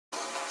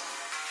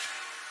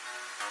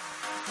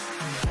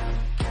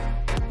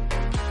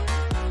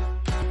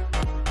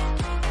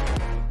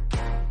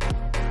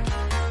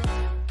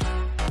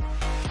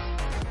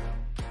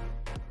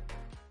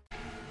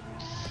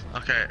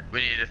Okay, we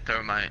need a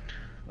thermite.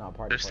 No,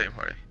 party. Just stay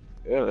party.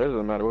 Yeah, it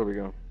doesn't matter where we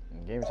go.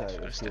 Game chat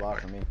is too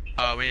loud for me.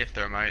 Oh, we need a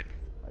thermite.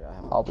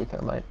 I'll be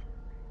thermite.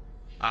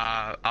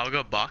 I'll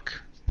go Buck.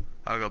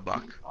 I'll go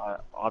Buck.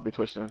 I'll be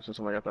twisting since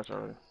somebody got Thatcher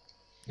already.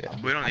 Yeah.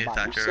 We don't need a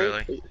Thatcher,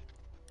 really.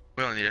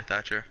 We don't need a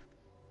Thatcher.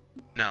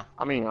 No.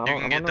 I mean, I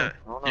don't know.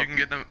 You can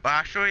get them. Well,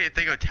 actually, if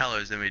they go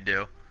tellers, then we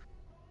do.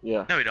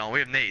 Yeah. No, we don't. We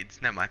have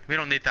nades. Never mind. We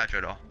don't need Thatcher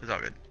at all. It's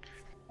all good.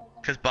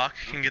 Because Buck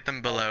can get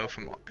them below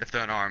from if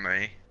they're in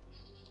armory.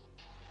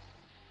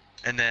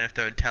 And then if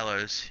they're in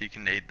tellers, he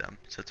can nade them.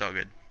 So it's all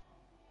good.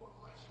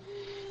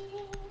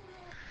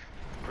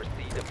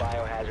 Proceed to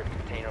biohazard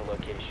container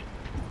location.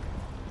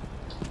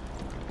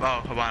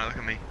 Oh, Habana, look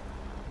at me.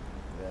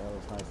 Yeah, that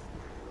was nice.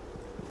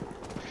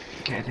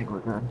 Okay, I think we're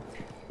good.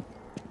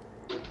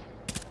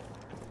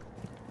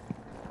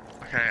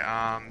 Okay,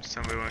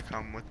 somebody wanna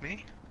come with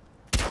me?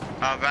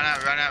 Run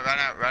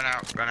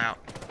out.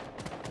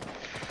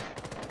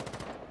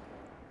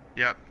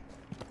 Yep.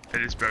 They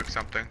just broke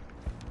something.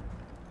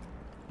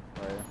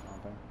 Right,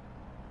 okay.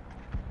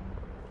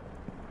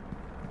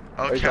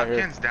 Oh, he's right here.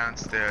 Captain's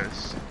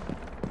downstairs.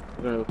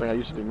 You know the thing I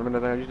used to do. Remember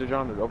the thing I used to do,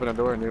 John? Open that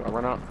door and I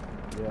run out.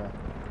 Yeah.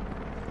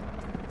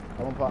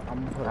 I'm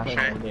gonna put a Okay.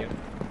 plate on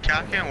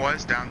Captain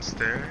was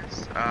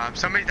downstairs.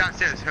 Somebody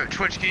downstairs.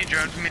 Twitch, can you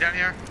drone for me down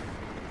here?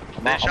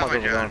 I'm They not shot my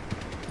going drone.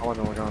 I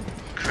wasn't going on.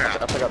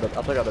 Crap. I'll take out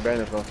the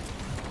bandits though.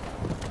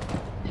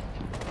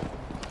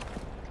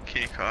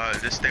 Can you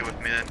just stay with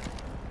me then?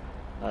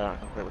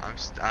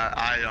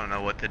 I don't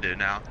know what to do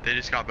now. They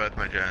just got both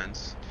my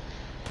drones.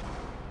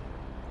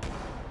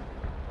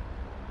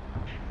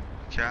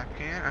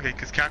 Capcan? Okay,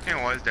 because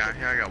Capcan was down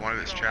here. I got one of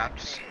his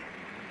traps.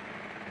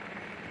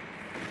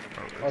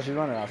 Oh, she's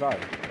running outside.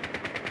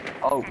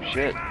 Oh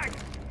shit.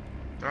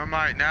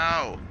 Thermite,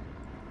 no!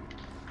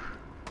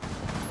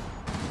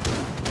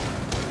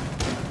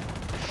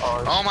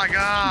 Oh my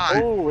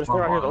god! Oh, it's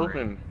right here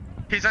open.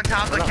 He's on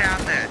top of the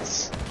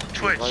cabinets!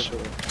 Twitch!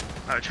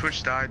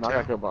 Twitch died too.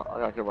 I got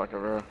killed by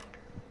Caveira.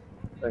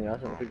 Dang, I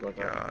shouldn't think about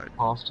that. God.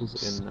 Lost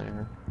is in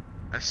there.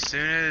 As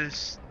soon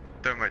as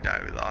Thermite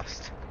died, we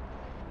lost.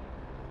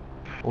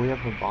 We have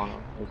Habana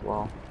as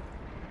well.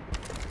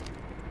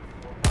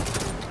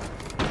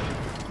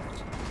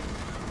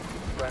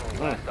 Friendly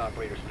last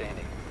operator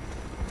standing.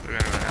 We're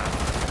gonna run out.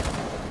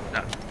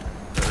 No.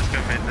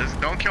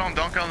 Don't kill him,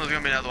 there's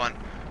gonna be another one.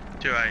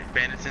 2-8.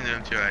 Bandits in the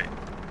room, 2-8.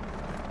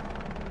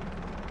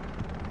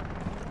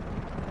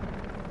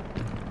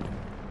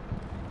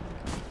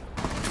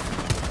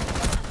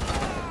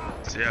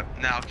 So, yep,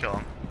 now I'll kill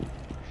him.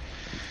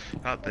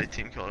 Oh, the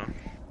team killed him.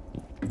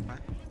 What?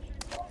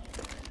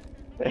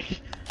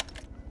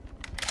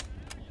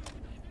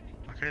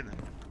 Okay then.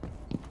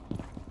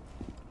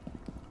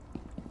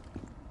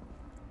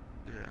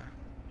 Yeah.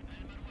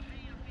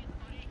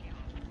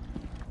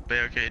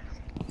 Barricade.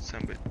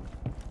 Somebody.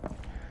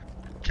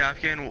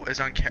 Capcan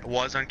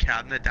was on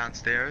cabinet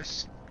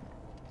downstairs.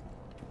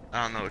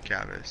 I don't know what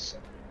cab is.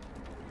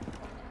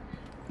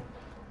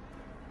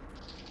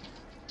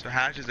 So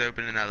hatch is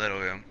open in that little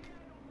room.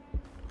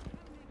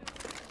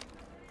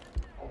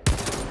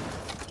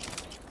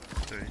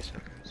 30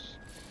 seconds.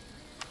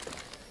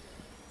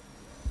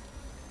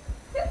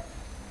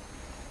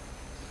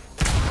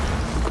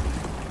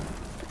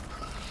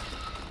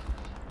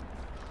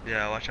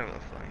 Yeah, watch out for the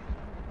flying.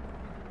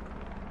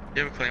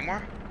 You have a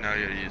claymore? No,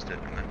 you already used it.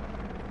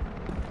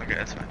 Okay,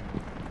 that's fine.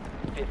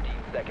 15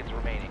 seconds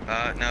remaining.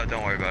 No,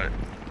 don't worry about it.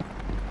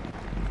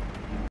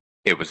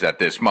 It was at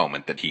this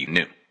moment that he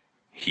knew.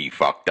 He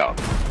fucked up.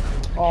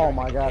 Oh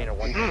my god. Container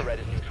once the threat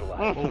is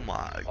neutralized. Oh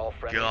my All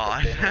friendly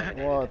god.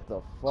 What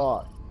the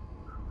fuck?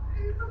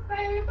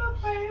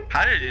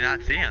 How did you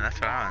not see him? That's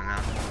what I don't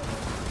know.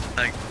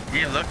 Like,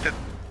 he looked at.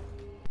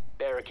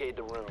 Barricade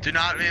the room. Do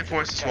not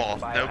reinforce this wall.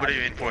 Nobody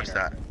reinforce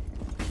that.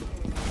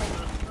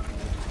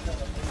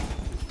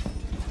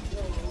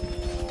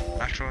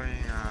 Actually,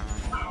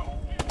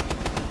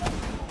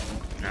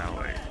 no,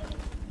 wait.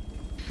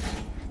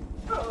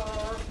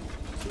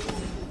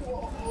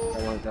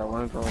 That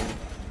one going.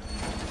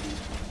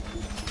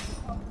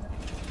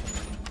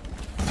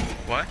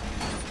 What?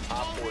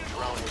 Op 4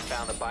 drone has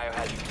found the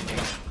biohazard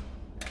container.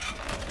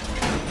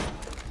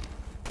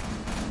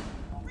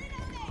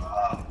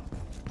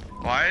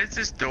 Why is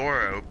this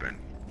door open?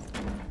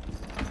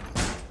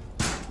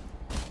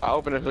 I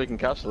open it so you can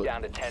castle it.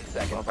 Down to 10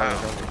 seconds.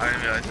 Oh, I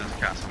didn't realize it was a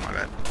castle, my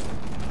bad.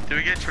 Did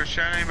we get Twitch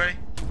shown anybody?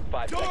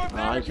 5 seconds.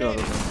 I ain't seen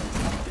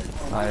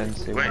it. I didn't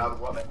see Wait. it.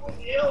 Okay,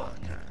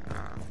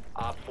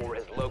 Op 4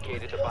 has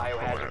located the I'll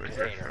biohazard over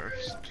here container.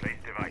 first.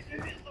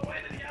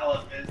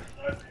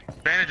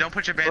 Bandit, don't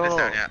put your bandits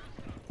down yet.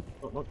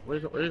 Where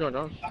you going,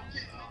 John?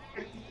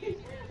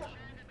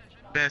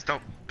 Bandits,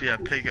 don't, yeah,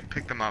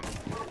 pick them up.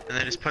 And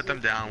then just put them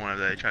down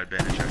whenever they try to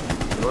bandage you.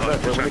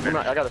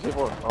 I got a C4.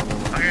 Oh,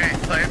 no. Okay,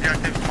 play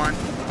objective, come on.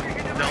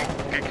 Don't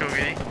get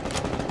Kogini.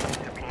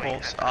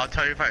 Pulse, I'll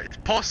tell you if I...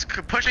 Pulse,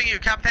 pushing you,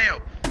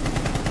 Capteo!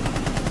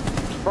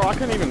 Bro, I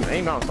couldn't even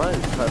aim outside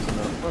fast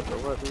enough. What the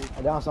what, dude?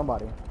 I down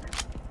somebody.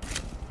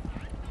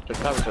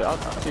 Establish it. I'll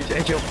see.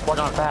 Hey, Joe, walk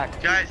on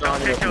back. Guys, don't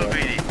get killed,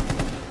 greedy.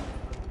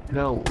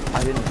 No,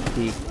 I didn't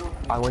peek.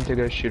 I went to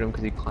go shoot him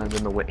because he climbed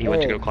in the he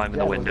went to go climb in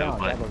the Jack, window, down,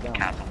 but Jack, down.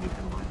 Captain moved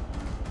him.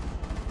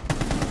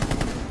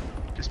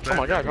 Just Oh play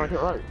my god, objective.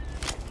 don't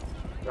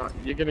get right.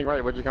 You're getting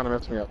right, but you kind of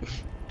messed me up.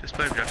 Just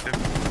play objective.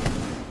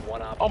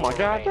 One op Oh my four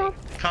god, remaining.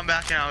 Come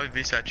back and I'll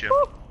reset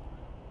you.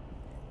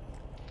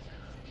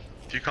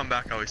 If you come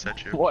back, I'll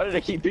reset you. Why did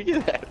I keep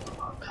beating that?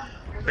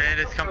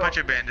 Bandits, come put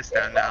your bandits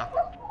down now.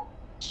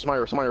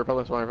 Somebody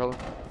repellent.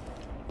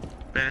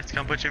 Bandits,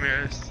 come put your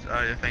mirrors,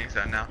 your things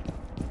down now.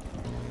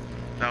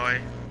 That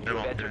way, they You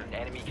won't have do entered it.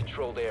 an enemy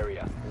controlled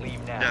area. Leave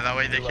now. Yeah, that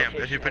way they Your can't.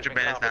 If location you put has your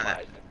been bandits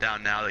compromised.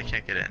 down now, they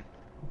can't get in.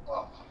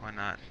 Why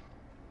not?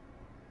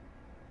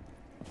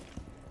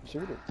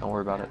 Shoot it. Don't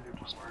worry about it.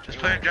 Just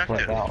play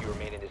objective. Wow. You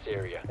remain in this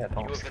area. Yeah,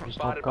 don't- You have been just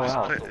spotted don't by go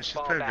out. hostiles. Just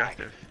Fall play back.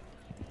 objective.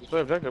 Just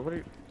play objective. What are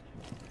you?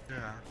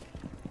 Yeah.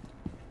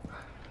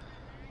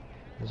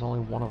 There's only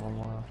one of them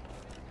left.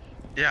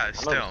 Yeah, I'm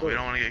still, not we sure.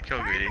 don't want to get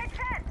killed, greedy.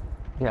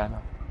 Yeah, I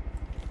know.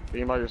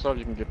 Being by yourself,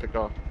 you can get picked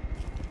off.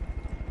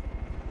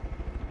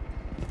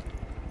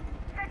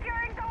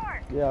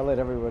 Yeah, I lit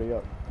everybody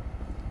up.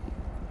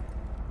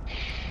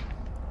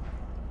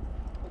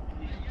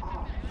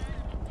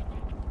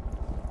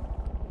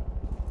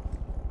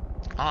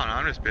 Oh no,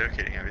 I'm just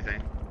barricading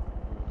everything.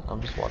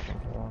 I'm just watching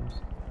for ones.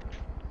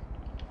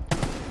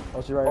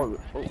 Oh, she right here.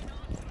 Oh.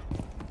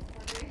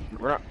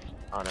 Run out.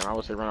 Oh, no, I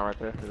would say run out right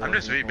there. I'm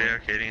just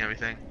re-barricading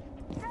everything.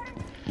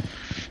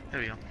 There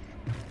we go.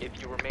 If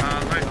you remain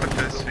Let me put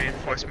this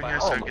reinforcement here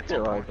so it gets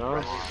you're right,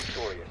 more. huh?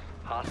 victorious.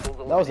 Hostiles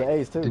That was an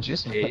eliminated. ace too. Did you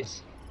say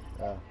ace?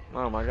 Yeah.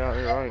 Oh my god,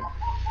 you're right.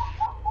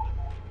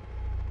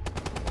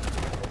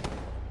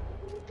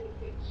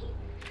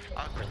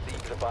 Proceed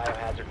to the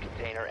biohazard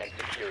container and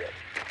secure it.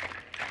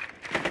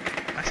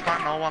 I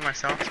spawned all by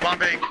myself. Spawn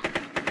big!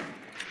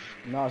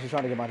 No, she's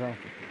trying to get my drone.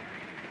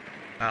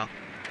 Oh,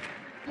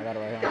 I got it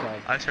right here on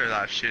tag. I just heard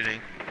loud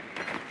shooting.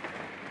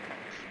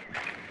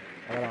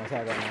 I got it on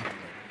tag right now.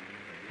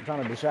 I'm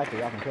trying to distract her.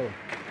 Y'all can kill her.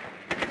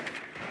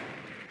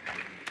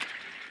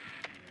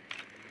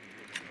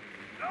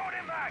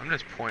 I'm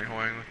just point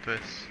whoring with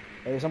this.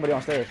 Hey, there's somebody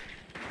on stairs.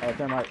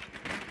 Turn right.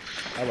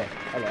 Ella.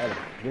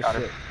 Good Got it.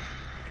 shit.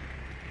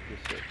 Good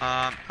shit.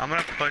 I'm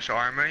gonna push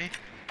armory.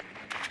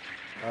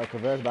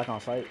 Cavere's back on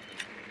site.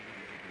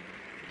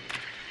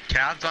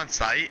 Cavs on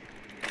site.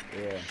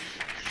 Yeah.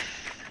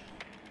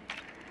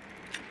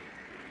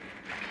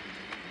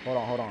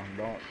 Hold on.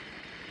 Don't.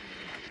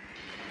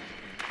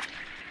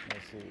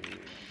 Let's see.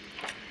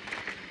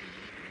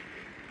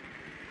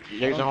 Yeah,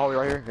 he's in the hallway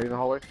right here. He's in the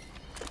hallway.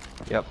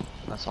 Yep,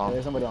 I saw Yeah, him.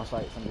 there's somebody on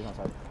site. Somebody's on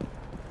site.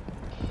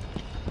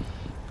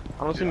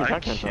 I don't see Dude, any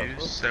back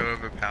IQ's so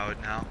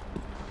overpowered now.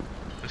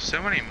 There's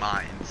so many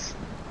mines.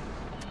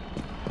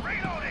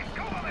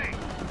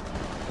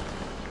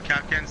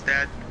 Captain's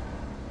dead.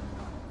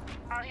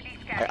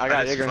 I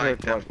got just Jaeger in here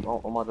flanked him.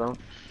 on my drone.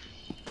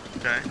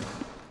 Okay.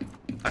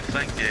 I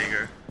flanked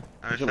Jaeger.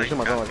 I Shoot flanked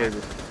my drone like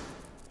Captain.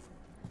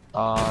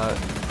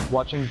 crazy.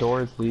 Watching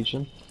door is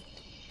Legion.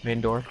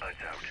 Main door.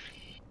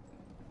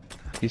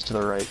 He's to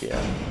the right, yeah.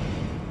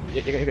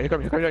 Here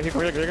come.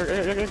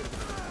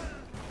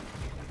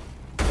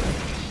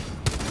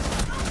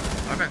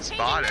 I've been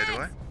spotted.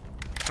 What?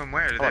 From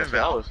where? Did Oh, they that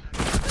valve? was.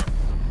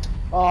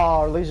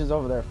 Oh, Legion's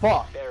over there.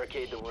 Fuck.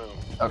 Barricade the room.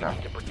 Okay. We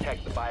need to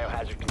protect the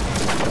biohazard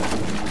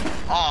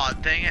container. Aw,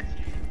 dang it.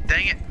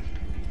 Dang it.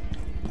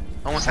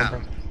 Almost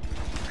Something.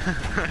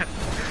 happened.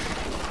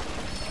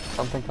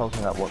 Something tells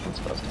me that wasn't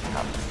supposed to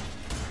happen.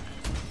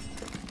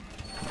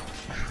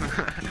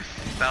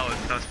 that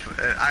was,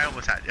 I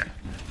almost had you.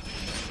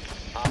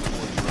 Op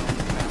 4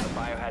 found the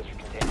biohazard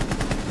container.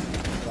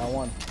 Got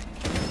one.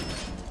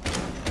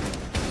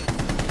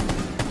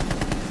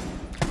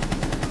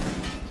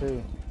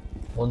 Two.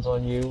 One's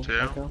on you. Two.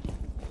 Okay.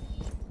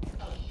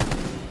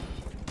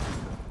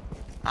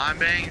 I'm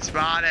being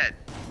spotted.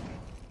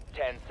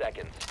 10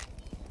 seconds.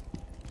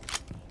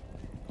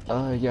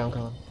 Yeah, I'm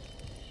coming.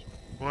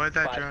 Where'd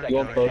that 5 drone seconds You go?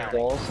 want both counting.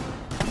 walls?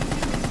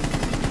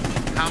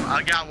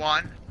 I got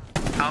one.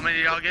 How many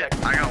did y'all get?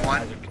 I got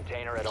one. Biohazard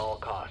container at all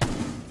costs.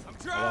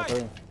 I got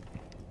three.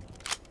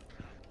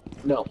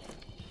 No.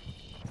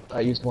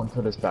 I used one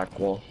for this back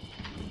wall.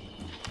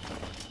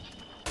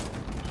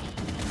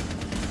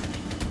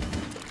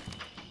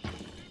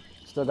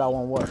 Still got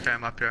one what? Okay,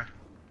 I'm up here.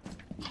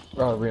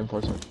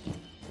 Reinforcement.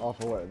 All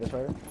for what? This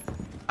right here?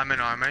 I'm in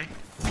armory.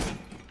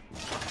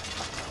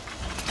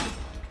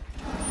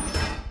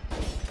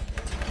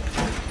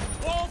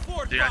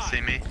 Do you guys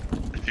see me?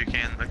 If you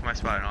can, look at my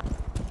spot on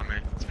armory.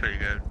 It's pretty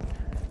good.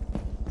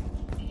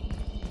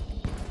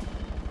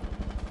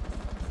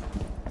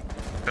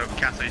 So,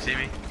 Castle, you see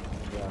me?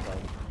 Yeah, I saw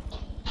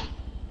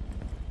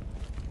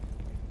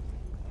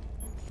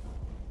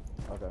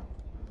you. Okay.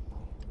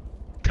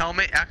 Tell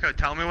me, Echo,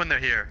 tell me when they're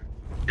here.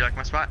 You like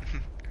my spot?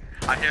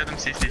 I hear them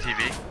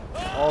CCTV.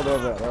 Oh, they're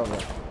over there. They're over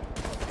there.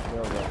 They're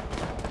over there.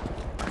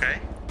 Okay.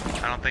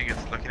 I don't think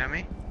it's looking at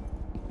me.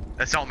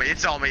 It's on me.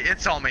 It's on me.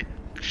 It's on me.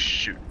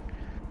 Shoot.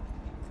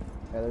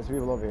 Yeah, there's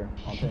people over here.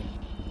 On ping.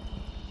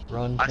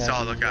 Run. I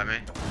saw it Cassie. look at me.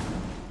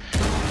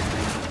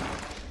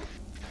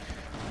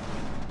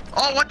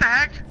 Oh, what the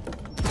heck?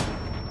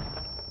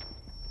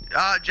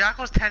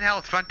 Jackal's 10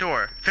 health, front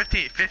door.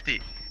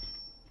 50.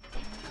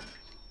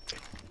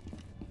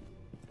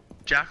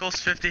 Jackal's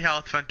 50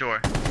 health, front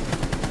door.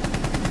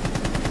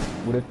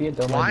 Would it be a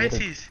dumb Why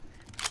idea is he?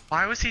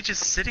 Why was he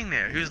just sitting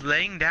there? He was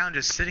laying down,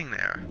 just sitting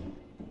there.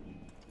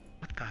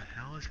 What the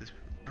hell is his?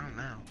 I don't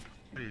know.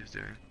 What he was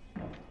doing?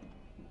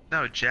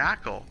 No,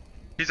 Jackal.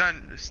 He's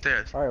on the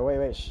stairs. All right,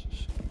 wait. Shh.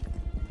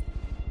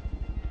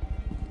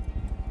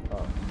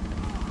 Oh,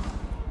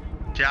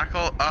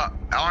 Jackal.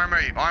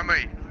 Armory. all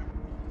right,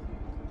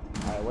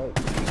 wait.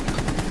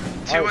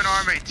 Two Oh, in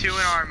armory. Two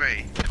in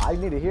armory. I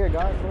need to hear,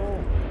 guys.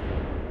 Bro.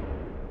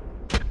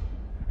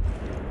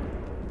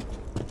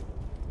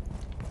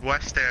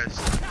 West stairs.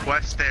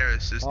 West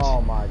stairs. Is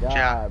Oh my god,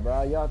 Jack.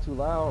 bro, y'all too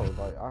loud.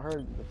 Like I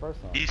heard the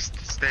first time. East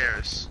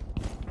stairs.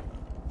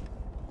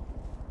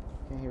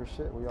 Can't hear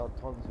shit. We all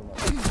talking too much.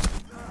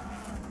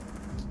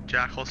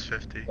 Jackal's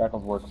 50.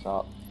 Jackal's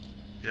workshop.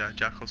 Yeah,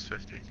 Jackal's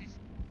 50.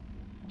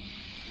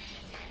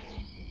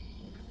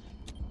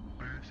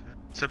 Where is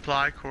it?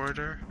 Supply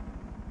corridor.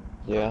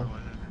 Yeah. I don't know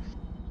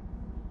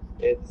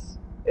what it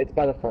It's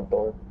by the front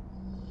door.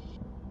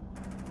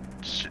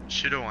 is.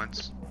 Shoot it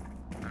once.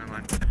 Never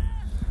mind.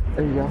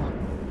 There you go.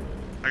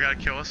 I got a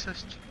kill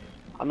assist.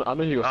 I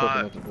know you go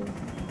Uh, something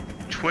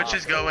like Twitch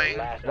is going.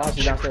 Last Watch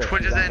you downstairs.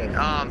 Twitch is in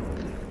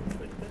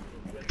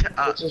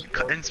Twitch is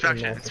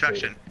inspection. in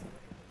Inspection.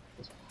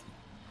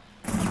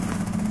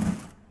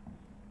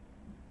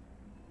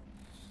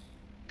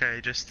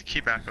 Okay, just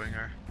keep echoing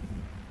her.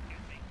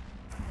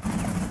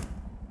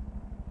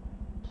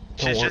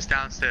 She's worry. just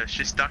downstairs.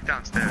 She's stuck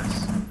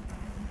downstairs.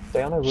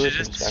 Stay on the roof. She's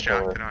just and just echo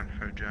her. distracted on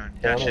her drone.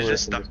 Stay Yeah, on the she's roof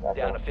just and stuck.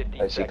 echo Down to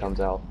 15 as she seconds. comes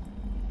out.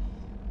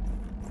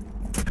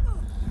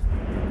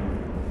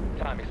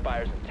 Time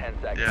expires in 10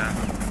 seconds. Yeah.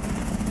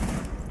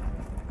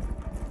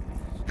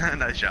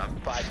 Nice job.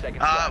 5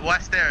 seconds left.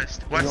 West stairs.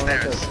 West Going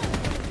up stairs.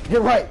 there.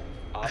 You're right.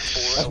 Op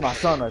 4 That's my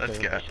son right Let's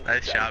there. go.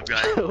 Nice job,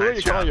 guys. that. Who are you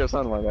Nice calling job. your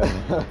son like that?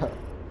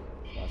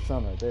 My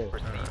son right there.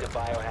 Proceed to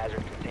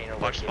biohazard container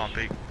Watch location.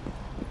 Bumpy.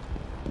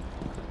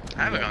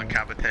 I haven't gone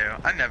Capiteo.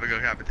 I never go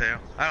Capiteo.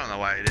 I don't know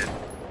why I did.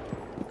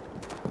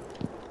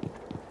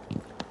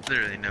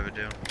 Literally never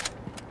do.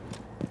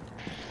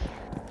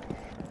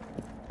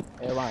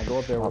 Hey, Ryan, go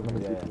up there with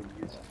me. Yeah.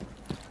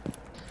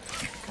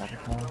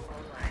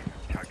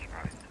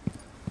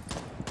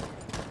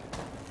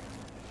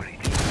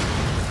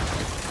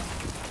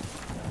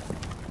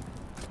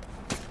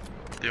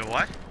 Do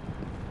what?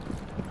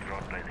 I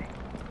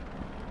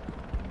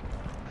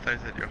thought you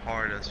said you're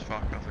hard as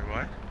fuck. I was like,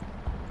 what?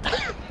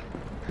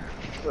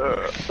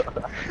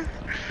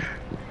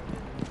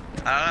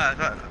 I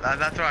don't know.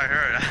 That's what I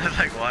heard. I was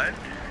like, what?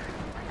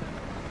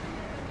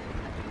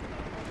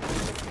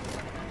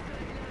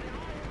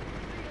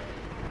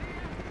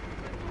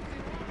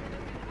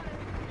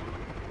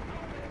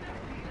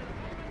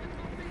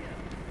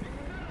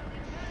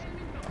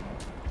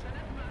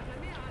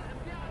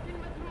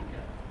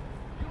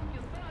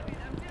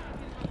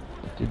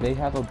 Do they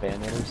have a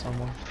bayonet or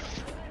somewhere?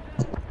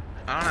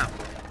 I don't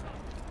know.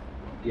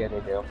 Yeah, they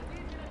do.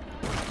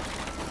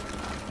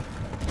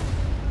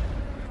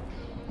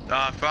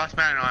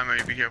 Frostman and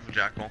armor. Be careful,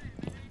 Jackal.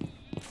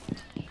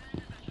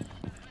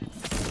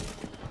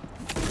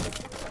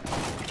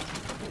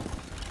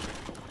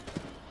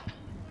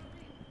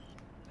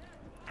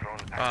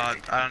 I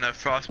don't know.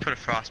 Frost put a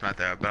frost mat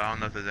there, but I don't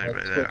know if there's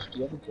anybody there. Do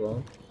you have a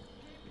drone?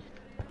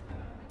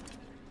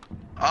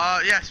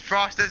 Yes,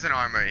 Frost is an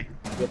armory.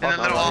 In the Frost,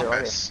 little right here, right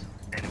office.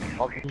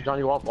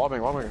 Johnny,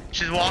 walking.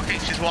 She's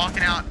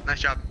walking out. Nice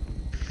job.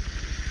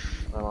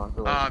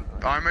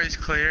 Armory's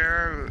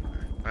clear.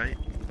 Right.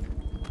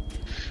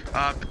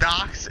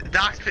 Docks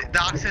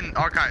in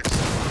archives.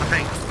 I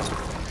think.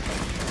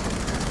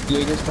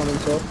 Jaeger's coming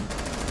too.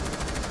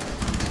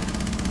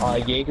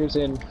 Jaeger's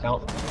in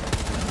fountain.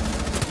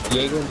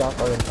 Jaeger and Doc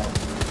are in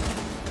fountain.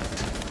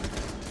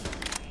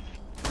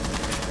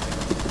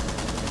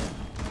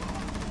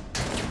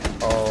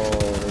 Oh,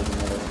 there's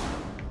another.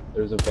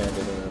 There's a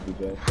bandit in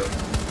RBJ.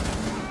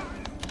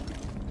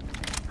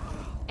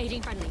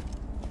 Aiding friendly.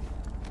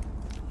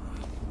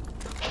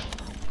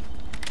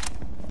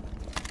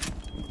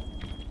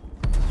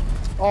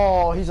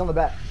 Oh, he's on the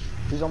back.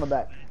 He's on the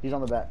back. He's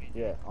on the back.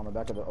 Yeah, on the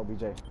back of the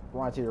OBJ.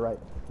 Ryan, to your right.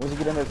 Once you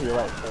get in there, to your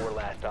right. 4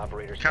 last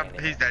operators Cap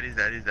standing. he's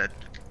dead.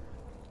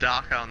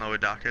 Doc, I don't know where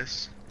Doc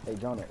is. Hey,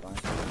 drone it, Ryan.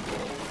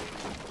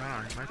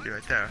 Oh, he might be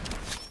right there.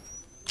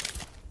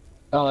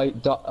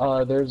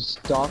 There's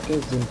Doc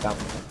is in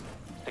fountain.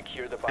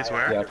 Secure the He's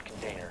where? biohazard Yep.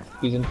 container.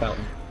 He's in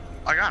fountain.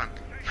 I got him.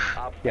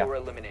 Op 4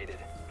 eliminated.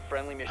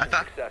 Friendly mission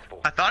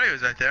successful. I thought he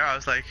was right there. I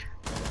was like,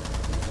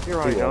 You're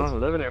right, He John.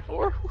 Living there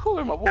for?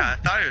 Who my boy? yeah,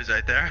 I thought he was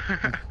right there.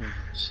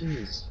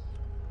 Jeez.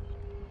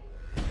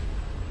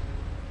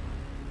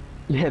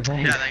 Yeah,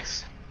 thanks. Yeah,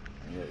 thanks.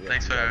 Yeah,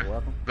 Thanks you're for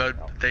welcome. vote.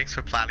 Thanks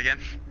for plat again.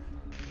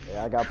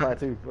 Yeah, I got plat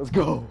too. Let's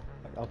go.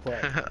 I got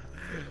plat.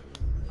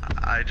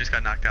 I just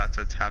got knocked out,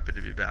 so it's happy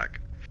to be back.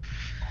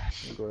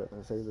 Let me go ahead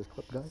and save this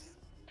clip, guys.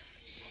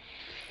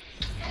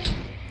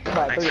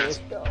 Alright, Thanks, let's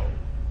guys. go.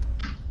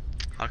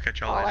 I'll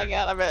catch Oh y'all my later.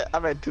 god,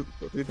 I'm at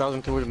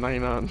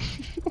 2,299.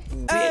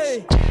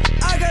 Hey,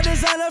 I got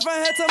designer from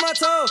head to my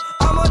toe.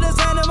 I'm on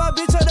designer, my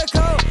bitch on the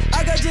coat.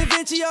 I got Da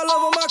Vinci all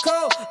over my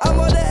coat. I'm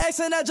on the X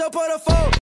and I jump on the phone.